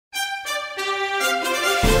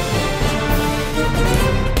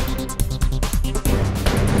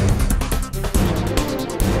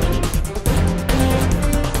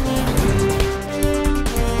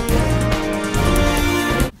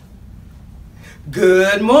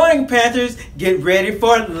Good morning, Panthers. Get ready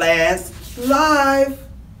for Lance Live.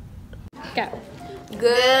 Go.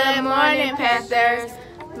 Good morning, Panthers.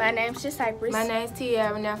 My name's just Cypress. My name's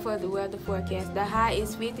Tiara. Now for the weather forecast. The high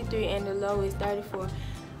is 53 and the low is 34.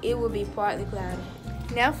 It will be partly cloudy.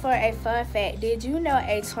 Now for a fun fact. Did you know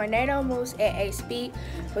a tornado moves at a speed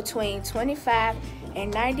between 25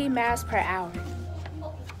 and 90 miles per hour?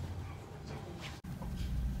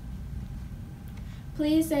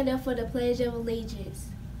 Please stand up for the Pledge of Allegiance.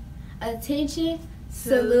 Attention,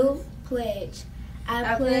 salute, pledge.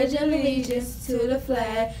 I pledge allegiance to the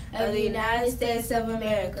flag of the United States of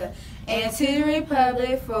America and to the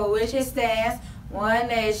republic for which it stands, one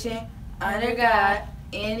nation, under God,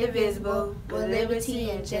 indivisible, with liberty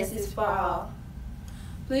and justice for all.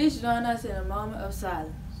 Please join us in a moment of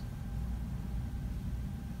silence.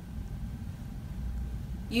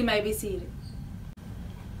 You may be seated.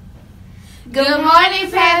 Good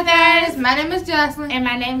morning, Panthers. My name is Jocelyn. And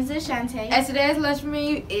my name is Ashante. And today's lunch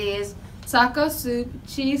menu is taco soup,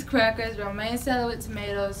 cheese crackers, romaine salad with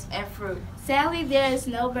tomatoes, and fruit. Sadly, there is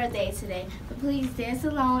no birthday today, but please dance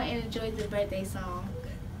along and enjoy the birthday song.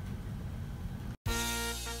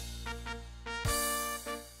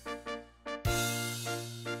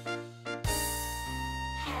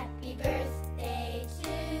 Happy birthday to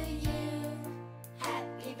you.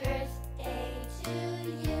 Happy birthday to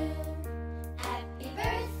you. Happy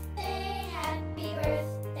birthday, happy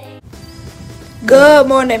birthday. Good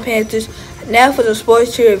morning, Panthers. Now for the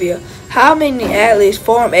sports trivia. How many athletes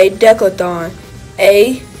form a decathlon?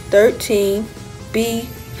 A, 13, B,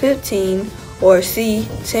 15, or C,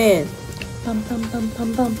 10?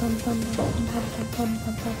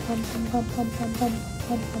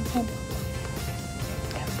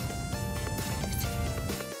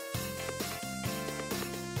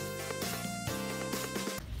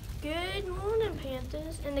 Good morning,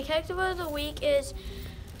 Panthers. And the character of the week is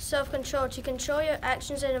self-control, to control your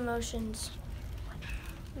actions and emotions.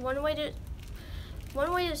 One way to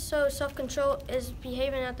show self-control is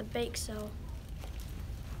behaving at the bake sale.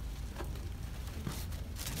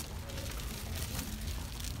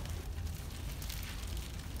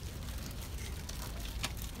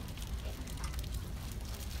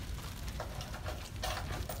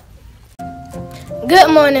 Good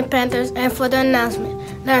morning, Panthers, and for the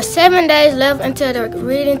announcement, there are 7 days left until the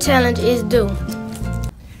reading challenge is due.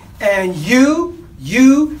 And you,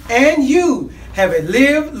 and you have a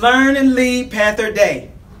Live, Learn, and Lead Panther Day.